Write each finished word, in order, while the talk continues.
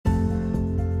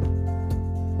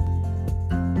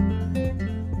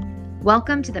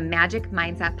Welcome to the Magic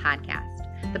Mindset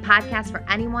Podcast, the podcast for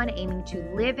anyone aiming to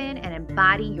live in and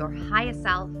embody your highest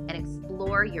self and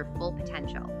explore your full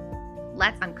potential.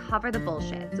 Let's uncover the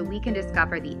bullshit so we can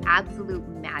discover the absolute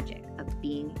magic of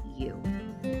being you.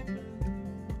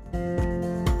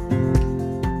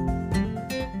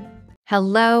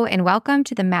 Hello, and welcome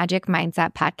to the Magic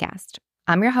Mindset Podcast.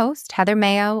 I'm your host, Heather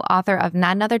Mayo, author of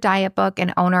Not Another Diet Book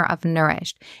and owner of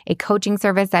Nourished, a coaching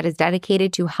service that is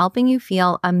dedicated to helping you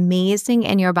feel amazing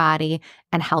in your body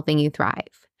and helping you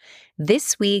thrive.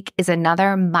 This week is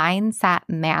another mindset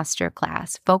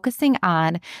masterclass focusing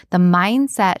on the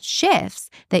mindset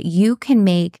shifts that you can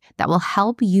make that will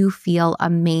help you feel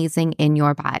amazing in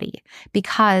your body.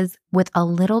 Because with a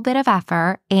little bit of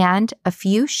effort and a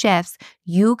few shifts,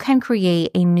 you can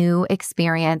create a new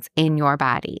experience in your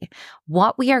body.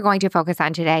 What we are going to focus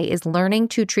on today is learning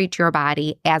to treat your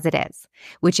body as it is,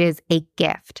 which is a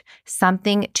gift,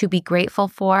 something to be grateful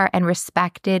for and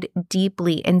respected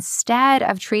deeply, instead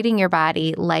of treating your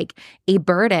body like a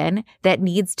burden that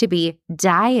needs to be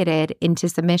dieted into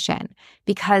submission.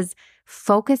 Because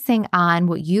focusing on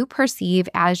what you perceive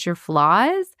as your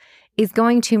flaws is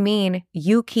going to mean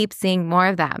you keep seeing more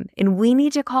of them. And we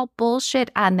need to call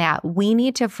bullshit on that. We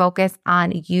need to focus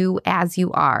on you as you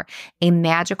are, a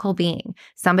magical being,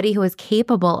 somebody who is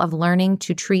capable of learning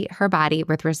to treat her body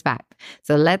with respect.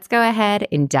 So let's go ahead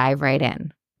and dive right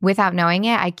in. Without knowing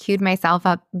it, I queued myself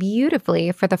up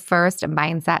beautifully for the first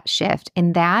mindset shift,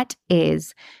 and that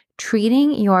is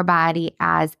treating your body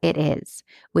as it is,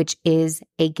 which is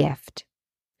a gift.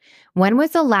 When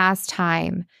was the last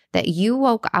time that you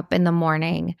woke up in the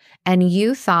morning and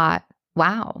you thought,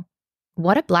 wow,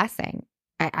 what a blessing.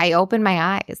 I opened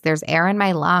my eyes. There's air in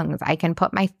my lungs. I can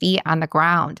put my feet on the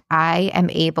ground. I am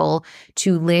able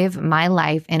to live my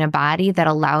life in a body that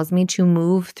allows me to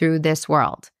move through this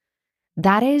world.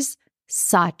 That is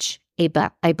such a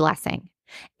blessing.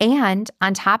 And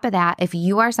on top of that, if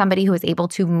you are somebody who is able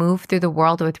to move through the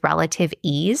world with relative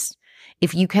ease,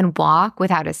 if you can walk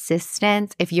without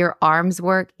assistance, if your arms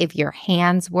work, if your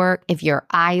hands work, if your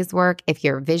eyes work, if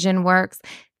your vision works,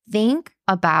 think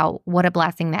about what a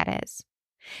blessing that is.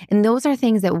 And those are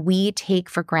things that we take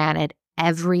for granted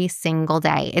every single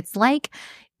day. It's like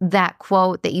that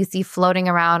quote that you see floating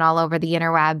around all over the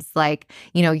interwebs, like,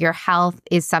 your health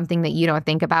is something that you don't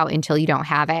think about until you don't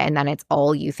have it, and then it's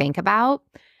all you think about.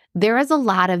 There is a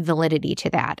lot of validity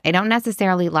to that. I don't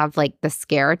necessarily love the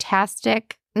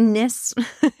scare-tastic ness.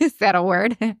 Is that a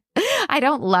word? I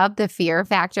don't love the fear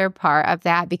factor part of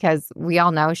that, because we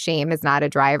all know shame is not a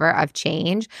driver of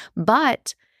change.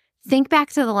 But think back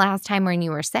to the last time when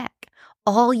you were sick.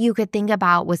 All you could think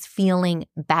about was feeling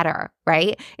better,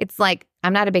 right? It's like,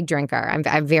 I'm not a big drinker.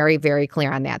 I'm very, very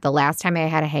clear on that. The last time I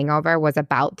had a hangover was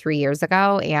about 3 years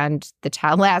ago. And the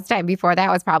last time before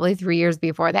that was probably 3 years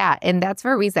before that. And that's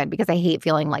for a reason, because I hate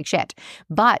feeling like shit.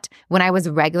 But when I was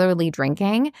regularly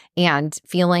drinking and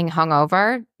feeling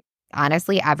hungover,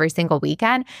 honestly, every single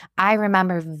weekend, I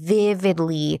remember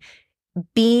vividly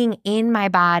being in my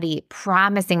body,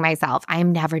 promising myself,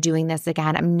 I'm never doing this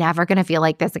again. I'm never going to feel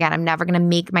like this again. I'm never going to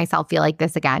make myself feel like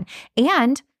this again.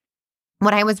 And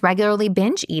when I was regularly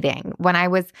binge eating, when I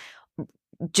was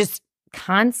just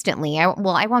constantly, I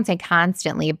won't say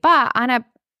constantly, but on a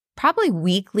probably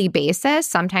weekly basis,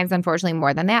 sometimes unfortunately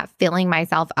more than that, filling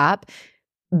myself up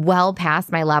well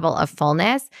past my level of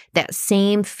fullness, that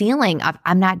same feeling of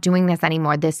I'm not doing this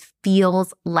anymore. This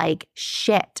feels like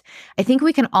shit. I think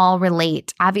we can all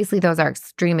relate. Obviously, those are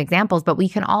extreme examples, but we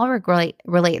can all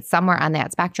relate somewhere on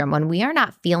that spectrum. When we are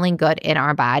not feeling good in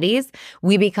our bodies,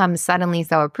 we become suddenly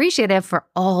so appreciative for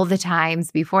all the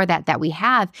times before that we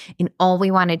have, and all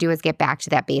we want to do is get back to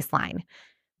that baseline.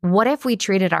 What if we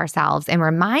treated ourselves and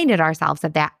reminded ourselves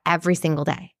of that every single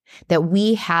day? That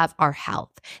we have our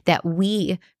health, that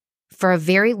we, for a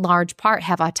very large part,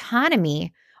 have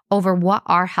autonomy over what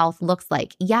our health looks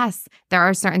like. Yes, there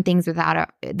are certain things that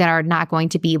are not going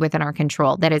to be within our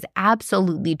control. That is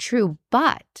absolutely true.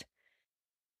 But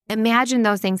imagine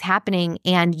those things happening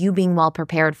and you being well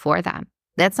prepared for them.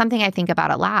 That's something I think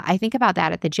about a lot. I think about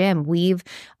that at the gym. We've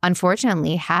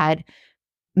unfortunately had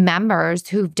members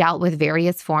who've dealt with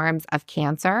various forms of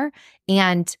cancer,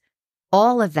 and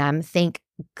all of them, thank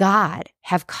God,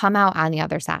 have come out on the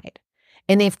other side.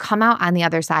 And they've come out on the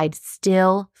other side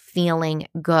still feeling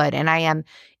good. And I am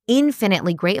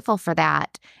infinitely grateful for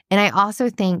that. And I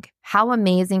also think how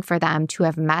amazing for them to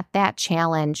have met that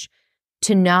challenge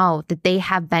to know that they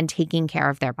have been taking care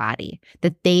of their body,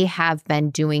 that they have been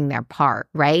doing their part,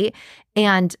 right?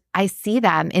 And I see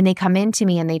them and they come into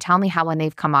me and they tell me how when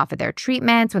they've come off of their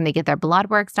treatments, when they get their blood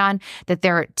works done, that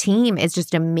their team is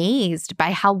just amazed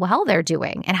by how well they're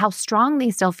doing and how strong they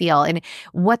still feel and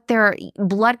what their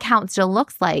blood count still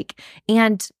looks like.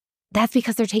 And that's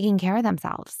because they're taking care of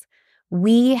themselves.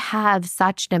 We have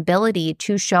such an ability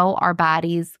to show our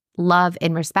bodies love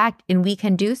and respect, and we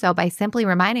can do so by simply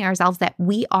reminding ourselves that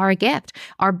we are a gift.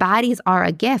 Our bodies are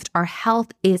a gift. Our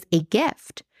health is a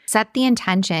gift. Set the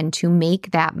intention to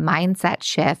make that mindset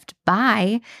shift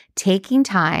by taking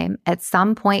time at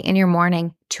some point in your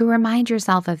morning to remind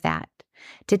yourself of that,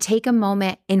 to take a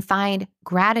moment and find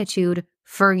gratitude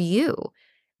for you.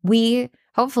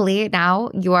 Hopefully now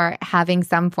you are having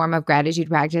some form of gratitude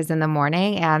practice in the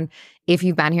morning. And if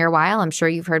you've been here a while, I'm sure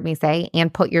you've heard me say,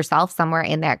 and put yourself somewhere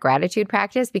in that gratitude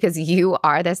practice because you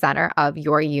are the center of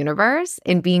your universe,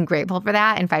 and being grateful for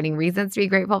that and finding reasons to be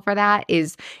grateful for that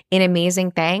is an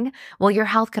amazing thing. Well, your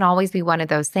health can always be one of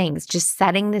those things. Just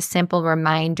setting the simple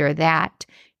reminder that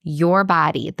your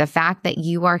body, the fact that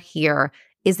you are here,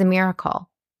 is a miracle.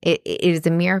 It is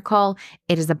a miracle.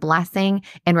 It is a blessing.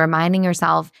 And reminding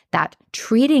yourself that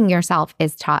treating yourself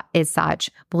as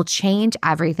such will change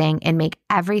everything and make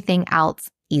everything else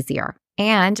easier.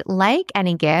 And like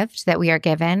any gift that we are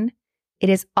given, it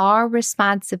is our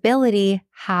responsibility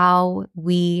how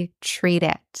we treat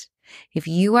it. If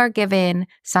you are given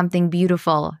something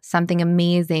beautiful, something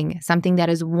amazing, something that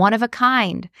is one of a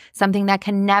kind, something that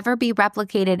can never be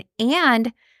replicated,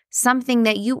 and something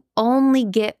that you only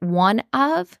get one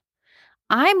of,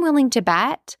 I'm willing to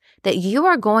bet that you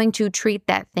are going to treat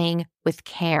that thing with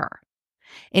care.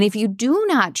 And if you do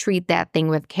not treat that thing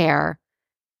with care,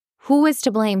 who is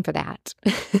to blame for that?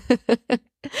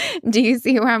 Do you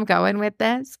see where I'm going with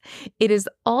this? It is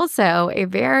also a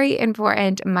very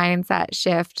important mindset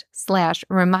shift /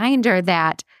 reminder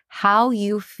that how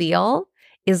you feel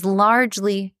is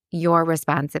largely your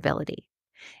responsibility.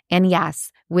 And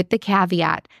yes, with the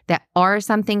caveat that are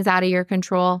some things out of your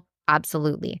control?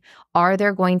 Absolutely. Are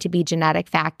there going to be genetic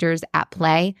factors at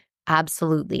play?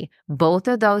 Absolutely. Both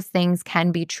of those things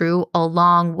can be true,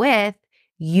 along with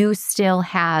you still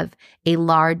have a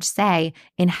large say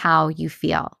in how you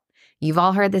feel. You've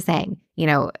all heard the saying,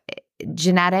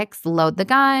 genetics load the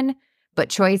gun, but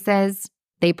choices,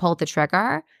 they pull the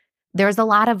trigger. There's a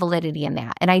lot of validity in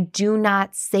that. And I do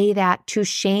not say that to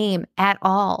shame at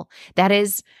all. That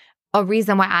is a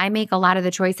reason why I make a lot of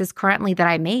the choices currently that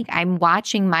I make. I'm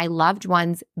watching my loved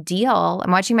ones deal.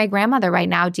 I'm watching my grandmother right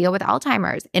now deal with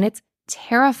Alzheimer's, and it's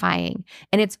terrifying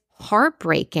and it's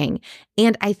heartbreaking.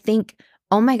 And I think,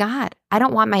 oh my God, I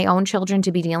don't want my own children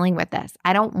to be dealing with this.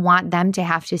 I don't want them to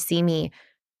have to see me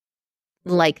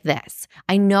like this.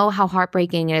 I know how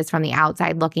heartbreaking it is from the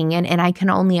outside looking in, and I can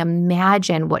only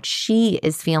imagine what she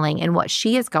is feeling and what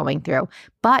she is going through.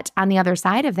 But on the other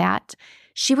side of that,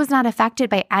 she was not affected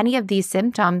by any of these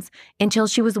symptoms until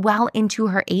she was well into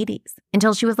her 80s,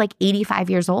 until she was like 85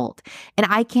 years old. And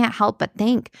I can't help but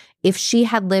think, if she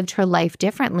had lived her life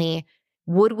differently,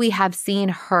 would we have seen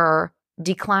her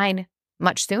decline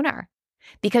much sooner?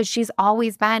 Because she's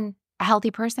always been a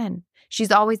healthy person.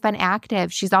 She's always been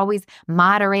active. She's always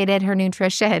moderated her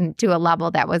nutrition to a level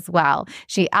that was well.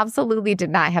 She absolutely did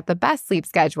not have the best sleep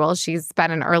schedule. She's been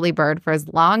an early bird for as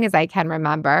long as I can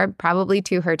remember, probably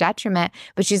to her detriment,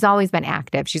 but she's always been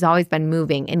active. She's always been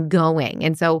moving and going.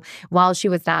 And so while she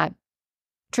was not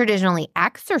traditionally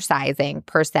exercising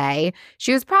per se,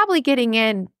 she was probably getting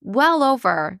in well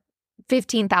over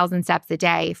 15,000 steps a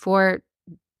day for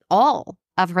all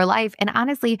of her life. And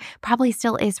honestly, probably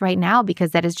still is right now,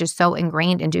 because that is just so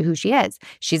ingrained into who she is.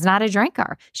 She's not a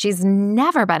drinker. She's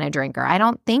never been a drinker. I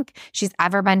don't think she's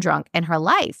ever been drunk in her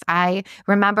life. I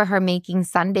remember her making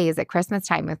sundaes at Christmas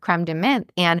time with creme de menthe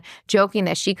and joking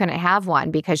that she couldn't have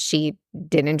one because she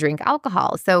didn't drink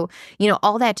alcohol. So,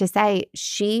 all that to say,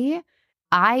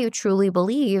 I truly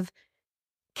believe,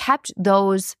 kept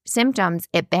those symptoms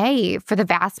at bay for the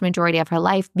vast majority of her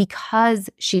life because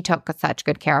she took such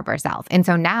good care of herself. And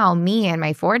so now, me in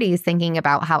my 40s, thinking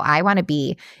about how I want to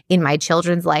be in my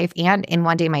children's life and in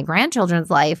one day my grandchildren's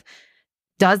life,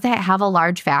 does that have a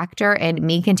large factor in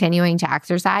me continuing to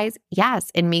exercise? Yes.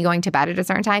 In me going to bed at a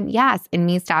certain time? Yes. In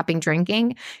me stopping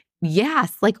drinking?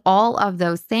 Yes, like all of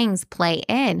those things play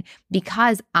in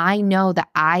because I know that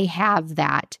I have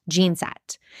that gene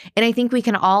set. And I think we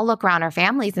can all look around our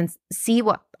families and see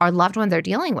what our loved ones are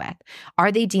dealing with.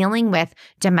 Are they dealing with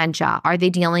dementia? Are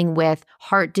they dealing with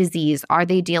heart disease? Are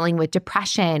they dealing with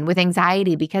depression, with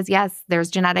anxiety? Because yes, there's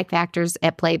genetic factors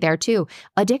at play there too.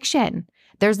 Addiction.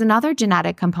 There's another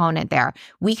genetic component there.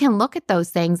 We can look at those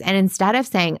things and instead of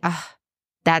saying,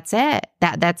 that's it.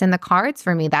 That's in the cards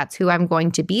for me. That's who I'm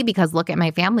going to be because look at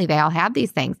my family. They all have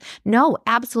these things. No,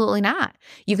 absolutely not.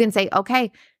 You can say,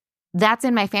 okay, that's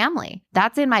in my family.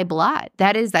 That's in my blood.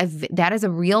 That is a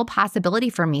real possibility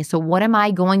for me. So what am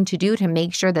I going to do to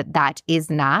make sure that that is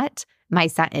not my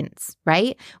sentence,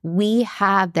 right? We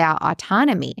have that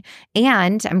autonomy.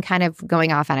 And I'm kind of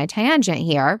going off on a tangent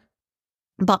here,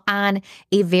 but on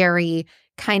a very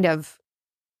kind of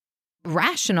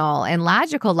rational and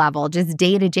logical level, just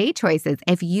day-to-day choices.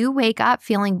 If you wake up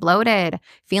feeling bloated,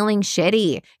 feeling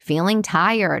shitty, feeling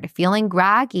tired, feeling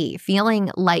groggy, feeling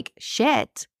like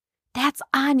shit, that's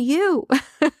on you.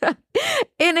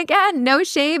 And again, no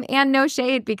shame and no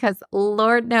shade because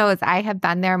Lord knows I have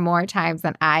been there more times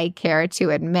than I care to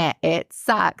admit. It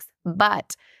sucks.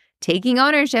 But taking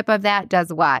ownership of that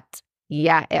does what?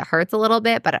 Yeah, it hurts a little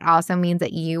bit, but it also means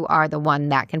that you are the one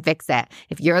that can fix it.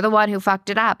 If you're the one who fucked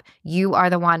it up, you are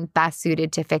the one best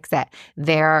suited to fix it.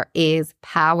 There is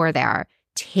power there.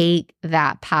 Take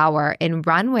that power and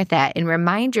run with it and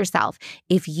remind yourself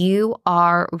if you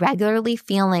are regularly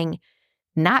feeling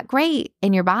not great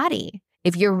in your body,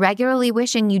 if you're regularly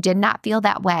wishing you did not feel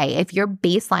that way, if your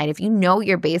baseline, if you know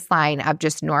your baseline of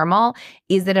just normal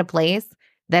is at a place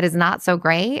that is not so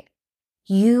great,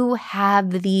 you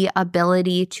have the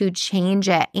ability to change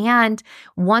it. And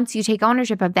once you take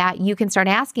ownership of that, you can start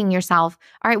asking yourself,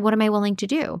 all right, what am I willing to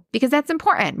do? Because that's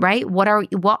important, right? What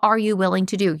are you willing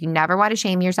to do? You never want to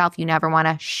shame yourself. You never want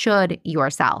to should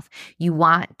yourself. You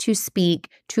want to speak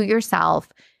to yourself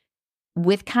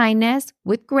with kindness,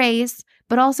 with grace,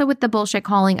 but also with the bullshit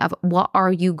calling of what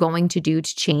are you going to do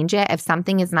to change it? If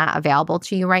something is not available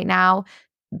to you right now,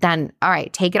 then all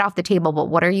right, take it off the table. But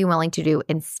what are you willing to do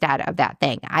instead of that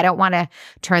thing? I don't want to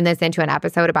turn this into an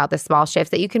episode about the small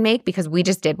shifts that you can make because we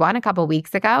just did one a couple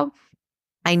weeks ago.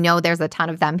 I know there's a ton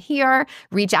of them here.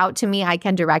 Reach out to me. I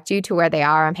can direct you to where they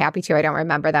are. I'm happy to. I don't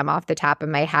remember them off the top of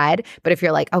my head. But if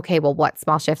you're like, okay, well, what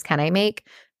small shifts can I make?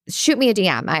 Shoot me a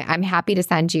DM. I'm happy to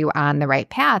send you on the right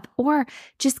path, or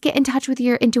just get in touch with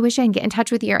your intuition, get in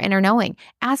touch with your inner knowing.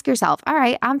 Ask yourself, all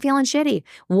right, I'm feeling shitty.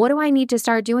 What do I need to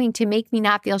start doing to make me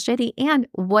not feel shitty? And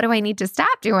what do I need to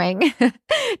stop doing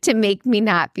to make me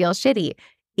not feel shitty?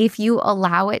 If you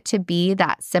allow it to be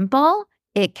that simple,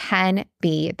 it can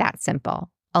be that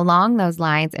simple. Along those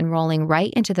lines and rolling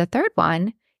right into the third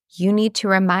one, you need to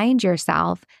remind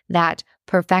yourself that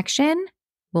perfection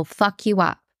will fuck you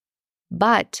up.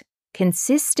 But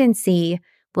consistency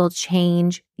will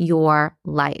change your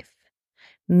life.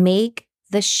 Make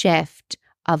the shift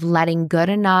of letting good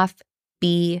enough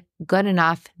be good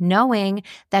enough, knowing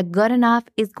that good enough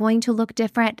is going to look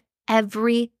different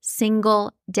every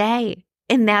single day.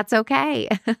 And that's okay.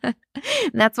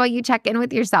 That's why you check in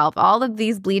with yourself. All of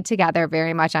these bleed together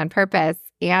very much on purpose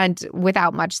and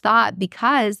without much thought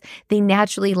because they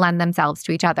naturally lend themselves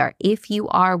to each other. If you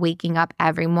are waking up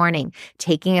every morning,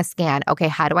 taking a scan, okay,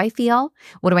 how do I feel?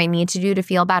 What do I need to do to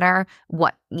feel better?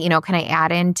 What, can I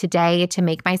add in today to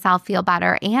make myself feel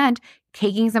better? And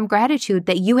taking some gratitude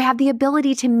that you have the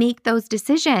ability to make those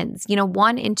decisions,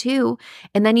 1 and 2,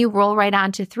 and then you roll right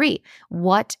on to 3.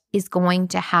 What is going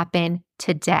to happen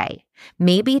today?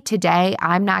 Maybe today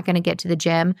I'm not going to get to the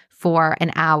gym for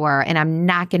an hour and I'm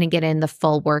not going to get in the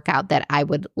full workout that I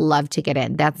would love to get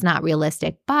in. That's not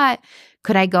realistic. But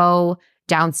could I go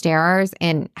downstairs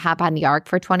and hop on the ark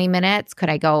for 20 minutes? Could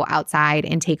I go outside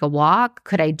and take a walk?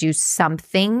 Could I do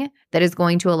something that is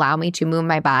going to allow me to move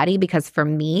my body? Because for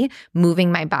me,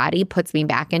 moving my body puts me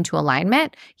back into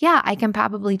alignment. Yeah, I can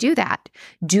probably do that.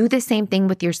 Do the same thing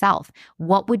with yourself.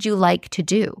 What would you like to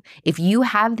do? If you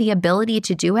have the ability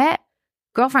to do it,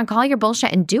 girlfriend, call your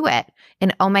bullshit and do it.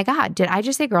 And oh my God, did I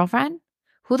just say girlfriend?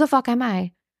 Who the fuck am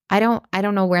I? I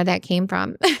don't know where that came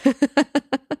from.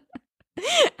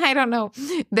 I don't know.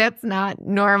 That's not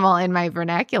normal in my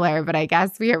vernacular, but I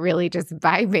guess we are really just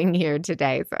vibing here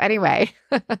today. So anyway,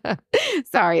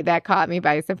 sorry, that caught me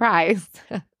by surprise.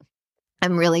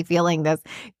 I'm really feeling this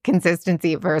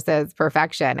consistency versus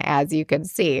perfection, as you can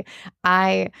see.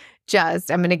 I'm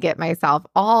going to get myself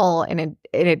all in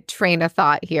a train of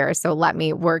thought here. So let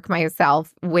me work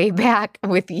myself way back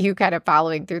with you kind of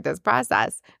following through this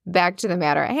process. Back to the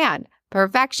matter at hand.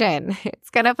 Perfection, it's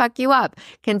going to fuck you up.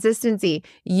 Consistency,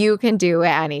 you can do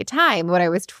at any time. What I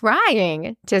was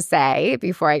trying to say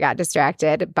before I got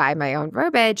distracted by my own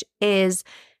verbiage is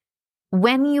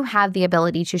when you have the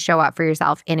ability to show up for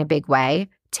yourself in a big way,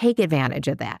 take advantage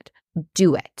of that.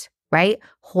 Do it, right?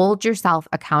 Hold yourself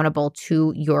accountable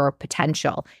to your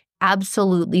potential.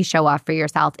 absolutely show up for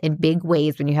yourself in big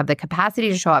ways, when you have the capacity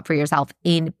to show up for yourself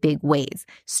in big ways,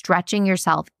 stretching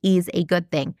yourself is a good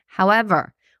thing.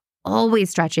 However, always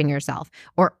stretching yourself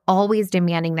or always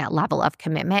demanding that level of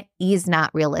commitment is not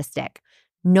realistic.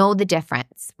 Know the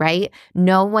difference, right?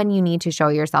 Know when you need to show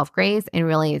yourself grace and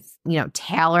really,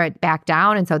 tailor it back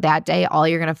down. And so that day, all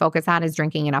you're going to focus on is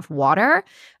drinking enough water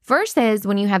versus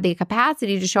when you have the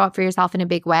capacity to show up for yourself in a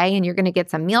big way and you're going to get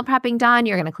some meal prepping done.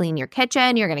 You're going to clean your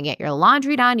kitchen. You're going to get your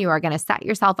laundry done. You are going to set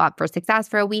yourself up for success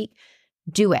for a week.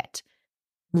 Do it.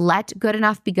 Let good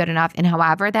enough be good enough, and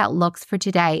however that looks for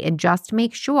today, and just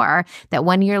make sure that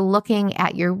when you're looking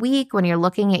at your week, when you're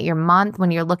looking at your month,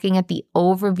 when you're looking at the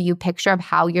overview picture of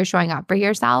how you're showing up for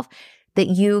yourself, that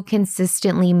you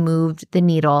consistently moved the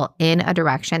needle in a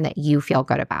direction that you feel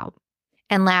good about.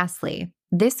 And lastly,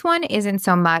 this one isn't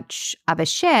so much of a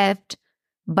shift,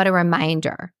 but a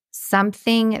reminder,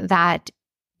 something that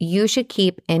you should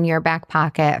keep in your back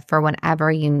pocket for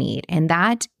whenever you need, and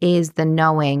that is the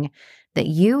knowing that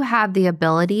you have the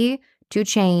ability to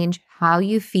change how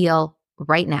you feel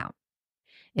right now.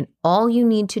 And all you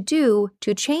need to do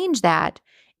to change that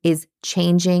is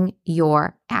changing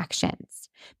your actions,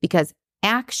 because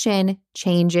action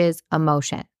changes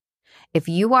emotion. If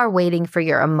you are waiting for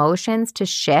your emotions to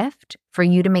shift for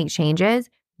you to make changes,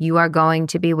 you are going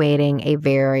to be waiting a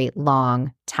very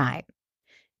long time.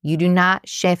 You do not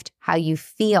shift how you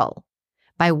feel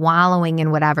by wallowing in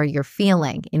whatever you're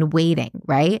feeling and waiting,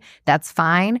 right? That's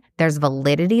fine. There's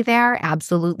validity there.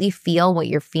 Absolutely feel what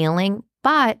you're feeling,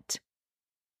 but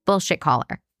bullshit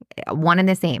caller. One and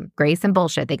the same. Grace and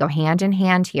bullshit, they go hand in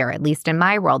hand here. At least in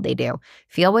my world, they do.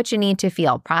 Feel what you need to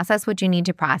feel. Process what you need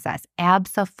to process.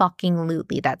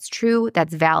 Abso-fucking-lutely. That's true.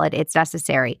 That's valid. It's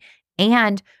necessary.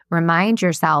 And remind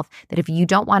yourself that if you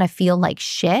don't want to feel like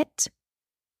shit,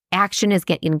 action is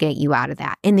going to get you out of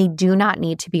that. And they do not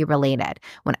need to be related.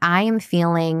 When I am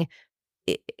feeling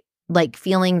like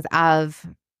feelings of,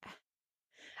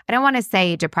 I don't want to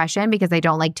say depression because I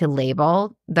don't like to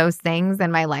label those things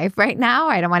in my life right now.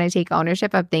 I don't want to take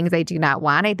ownership of things I do not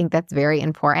want. I think that's very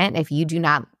important. If you do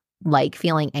not like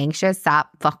feeling anxious, stop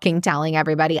fucking telling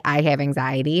everybody I have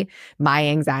anxiety. My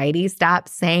anxiety, stop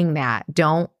saying that.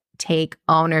 Don't take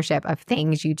ownership of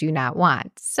things you do not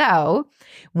want. So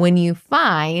when you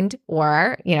find,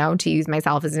 or, to use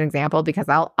myself as an example, because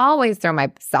I'll always throw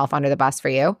myself under the bus for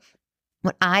you,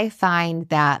 when I find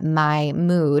that my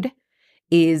mood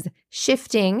is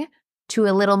shifting to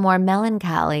a little more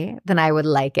melancholy than I would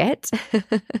like it,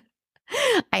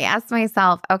 I ask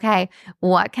myself, okay,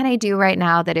 what can I do right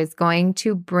now that is going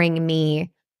to bring me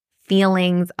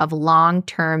feelings of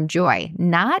long-term joy,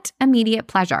 not immediate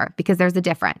pleasure, because there's a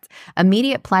difference.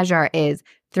 Immediate pleasure is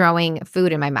throwing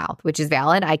food in my mouth, which is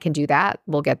valid. I can do that.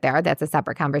 We'll get there. That's a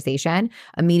separate conversation.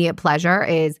 Immediate pleasure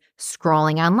is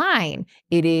scrolling online.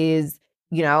 It is,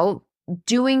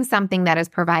 doing something that is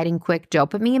providing quick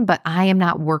dopamine, but I am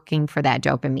not working for that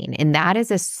dopamine. And that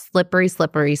is a slippery,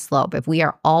 slippery slope. If we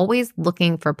are always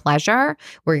looking for pleasure,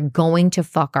 we're going to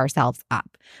fuck ourselves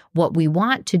up. What we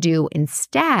want to do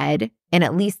instead, and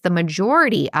at least the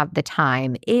majority of the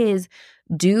time, is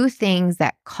do things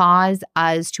that cause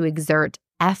us to exert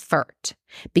effort.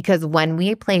 Because when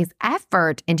we place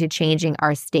effort into changing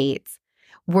our states,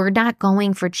 we're not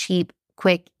going for cheap,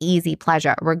 quick, easy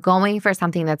pleasure. We're going for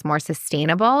something that's more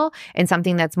sustainable and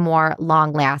something that's more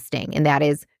long lasting. And that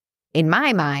is, in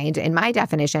my mind, in my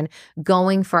definition,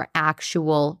 going for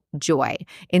actual joy.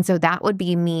 And so that would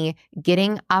be me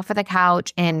getting off of the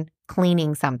couch and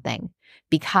cleaning something,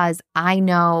 because I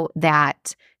know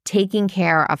that taking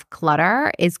care of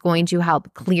clutter is going to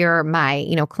help clear my,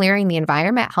 clearing the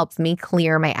environment helps me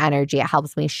clear my energy. It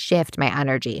helps me shift my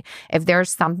energy. If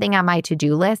there's something on my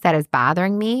to-do list that is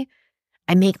bothering me,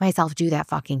 I make myself do that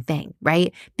fucking thing,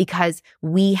 right? Because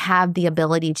we have the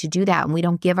ability to do that and we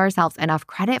don't give ourselves enough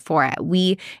credit for it.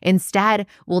 We instead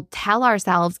will tell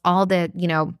ourselves all the,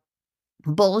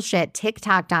 bullshit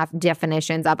TikTok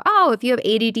definitions of, oh, if you have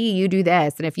ADD, you do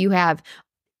this. And if you have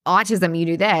autism, you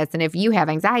do this. And if you have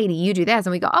anxiety, you do this.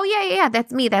 And we go, oh, yeah,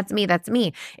 that's me, that's me, that's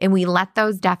me. And we let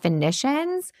those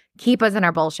definitions keep us in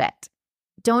our bullshit.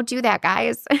 Don't do that,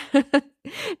 guys.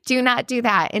 Do not do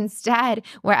that. Instead,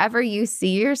 wherever you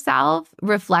see yourself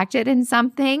reflected in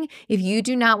something, if you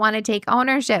do not want to take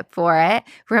ownership for it,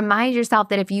 remind yourself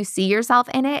that if you see yourself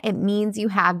in it, it means you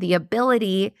have the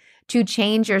ability to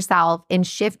change yourself and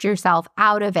shift yourself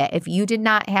out of it. If you did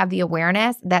not have the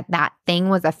awareness that that thing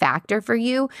was a factor for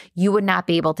you, you would not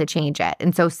be able to change it.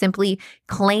 And so simply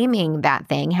claiming that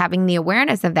thing, having the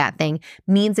awareness of that thing,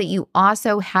 means that you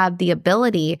also have the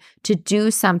ability to do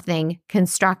something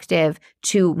constructive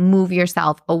to move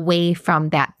yourself away from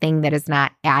that thing that is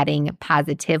not adding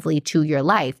positively to your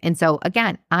life. And so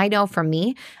again, I know for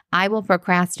me, I will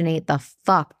procrastinate the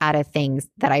fuck out of things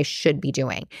that I should be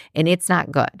doing. And it's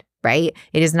not good, right?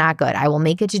 It is not good. I will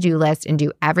make a to-do list and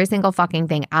do every single fucking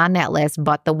thing on that list,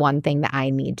 but the one thing that I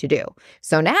need to do.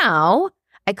 So now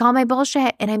I call my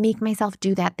bullshit and I make myself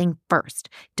do that thing first.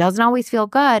 Doesn't always feel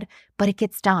good, but it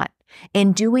gets done.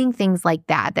 And doing things like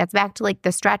that, that's back to like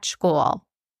the stretch goal.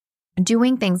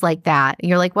 Doing things like that,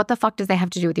 you're like, what the fuck does that have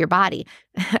to do with your body?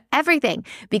 Everything.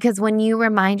 Because when you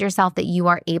remind yourself that you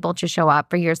are able to show up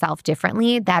for yourself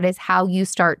differently, that is how you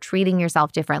start treating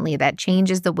yourself differently. That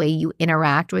changes the way you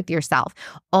interact with yourself.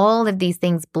 All of these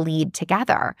things bleed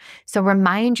together. So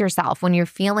remind yourself when you're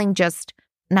feeling just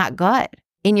not good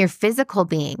in your physical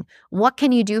being, what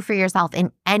can you do for yourself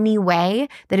in any way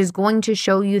that is going to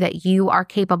show you that you are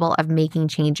capable of making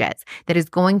changes, that is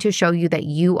going to show you that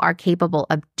you are capable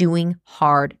of doing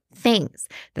hard things?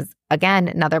 This, again,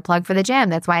 another plug for the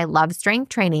gym. That's why I love strength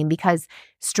training, because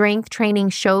strength training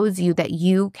shows you that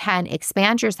you can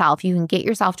expand yourself. You can get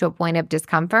yourself to a point of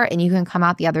discomfort and you can come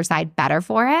out the other side better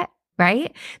for it.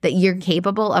 Right? That you're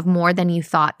capable of more than you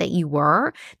thought that you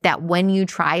were, that when you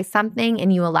try something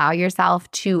and you allow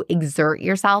yourself to exert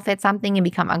yourself at something and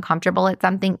become uncomfortable at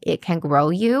something, it can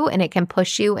grow you and it can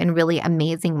push you in really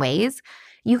amazing ways.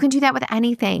 You can do that with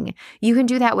anything. You can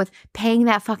do that with paying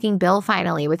that fucking bill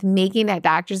finally, with making that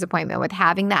doctor's appointment, with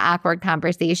having that awkward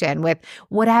conversation, with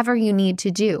whatever you need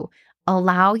to do.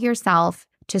 Allow yourself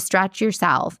to stretch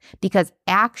yourself, because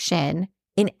action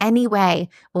in any way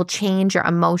will change your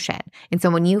emotion. And so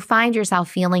when you find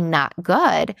yourself feeling not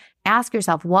good, ask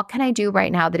yourself, what can I do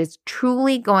right now that is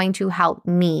truly going to help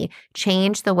me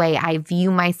change the way I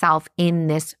view myself in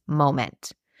this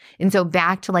moment? And so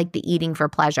back to like the eating for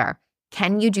pleasure.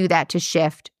 Can you do that to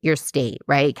shift your state,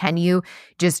 right? Can you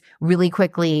just really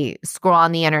quickly scroll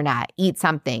on the internet, eat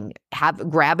something,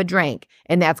 grab a drink,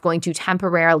 and that's going to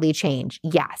temporarily change?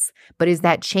 Yes. But is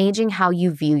that changing how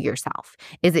you view yourself?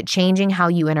 Is it changing how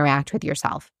you interact with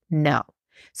yourself? No.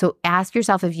 So ask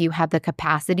yourself if you have the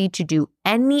capacity to do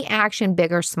any action,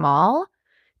 big or small,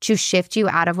 to shift you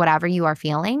out of whatever you are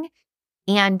feeling.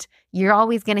 And you're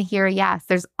always going to hear a yes.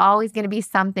 There's always going to be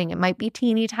something. It might be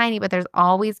teeny tiny, but there's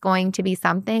always going to be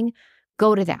something.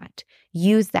 Go to that.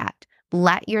 Use that.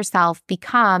 Let yourself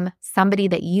become somebody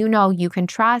that you know you can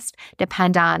trust,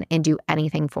 depend on, and do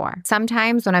anything for.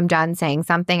 Sometimes when I'm done saying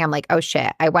something, I'm like, oh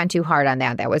shit, I went too hard on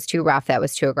that. That was too rough. That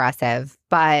was too aggressive.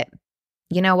 But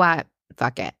you know what?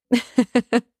 Fuck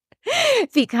it.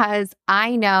 Because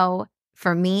I know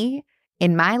for me,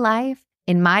 in my life,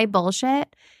 in my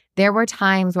bullshit, there were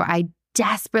times where I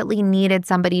desperately needed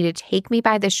somebody to take me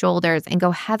by the shoulders and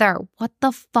go, Heather, what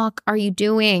the fuck are you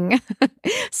doing?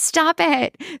 Stop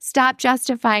it. Stop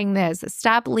justifying this.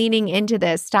 Stop leaning into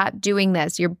this. Stop doing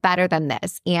this. You're better than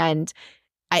this. And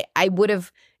I would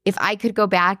have, if I could go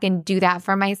back and do that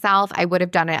for myself, I would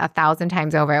have done it 1,000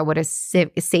 times over. It would have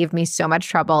saved me so much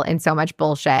trouble and so much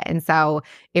bullshit. And so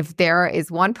if there is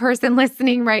one person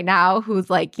listening right now who's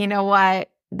like, you know what?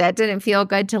 That didn't feel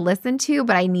good to listen to,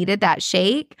 but I needed that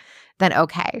shake, then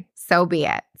okay, so be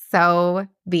it. So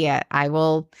be it. I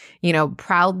will,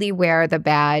 proudly wear the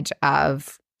badge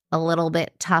of a little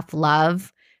bit tough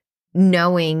love,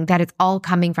 knowing that it's all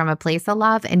coming from a place of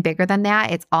love. And bigger than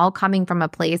that, it's all coming from a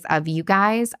place of, you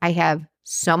guys, I have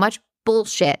so much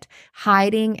bullshit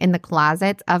hiding in the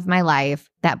closets of my life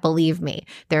that, believe me,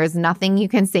 there is nothing you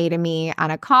can say to me on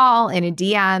a call, in a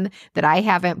DM, that I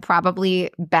haven't probably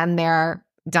been there,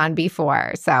 done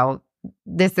before. So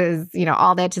this is,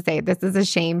 all that to say, this is a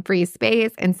shame-free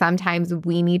space. And sometimes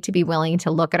we need to be willing to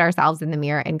look at ourselves in the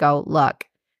mirror and go, look,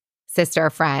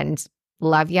 sister, friend,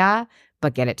 love ya,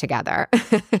 but get it together.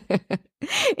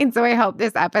 And so I hope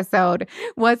this episode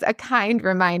was a kind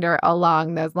reminder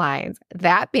along those lines.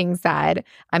 That being said,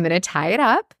 I'm going to tie it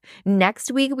up.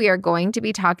 Next week, we are going to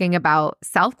be talking about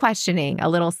self-questioning, a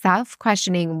little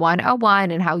self-questioning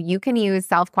 101, and how you can use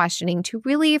self-questioning to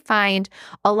really find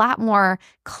a lot more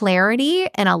clarity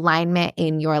and alignment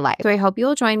in your life. So I hope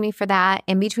you'll join me for that.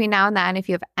 In between now and then, if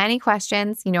you have any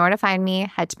questions, you know where to find me.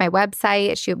 Head to my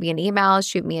website, shoot me an email,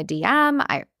 shoot me a DM.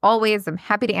 I always am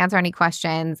happy to answer any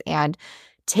questions and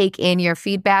take in your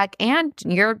feedback and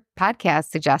your podcast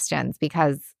suggestions,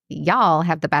 because y'all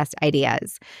have the best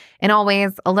ideas. And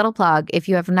always a little plug, if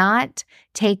you have not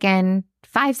taken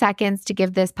 5 seconds to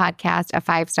give this podcast a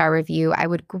 5-star review, I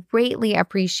would greatly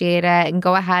appreciate it. And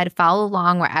go ahead, follow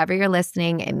along wherever you're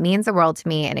listening. It means the world to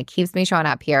me and it keeps me showing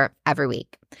up here every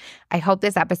week. I hope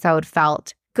this episode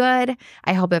felt good.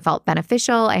 I hope it felt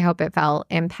beneficial. I hope it felt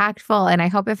impactful. And I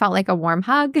hope it felt like a warm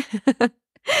hug.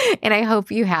 And I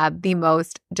hope you have the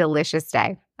most delicious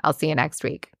day. I'll see you next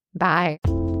week. Bye.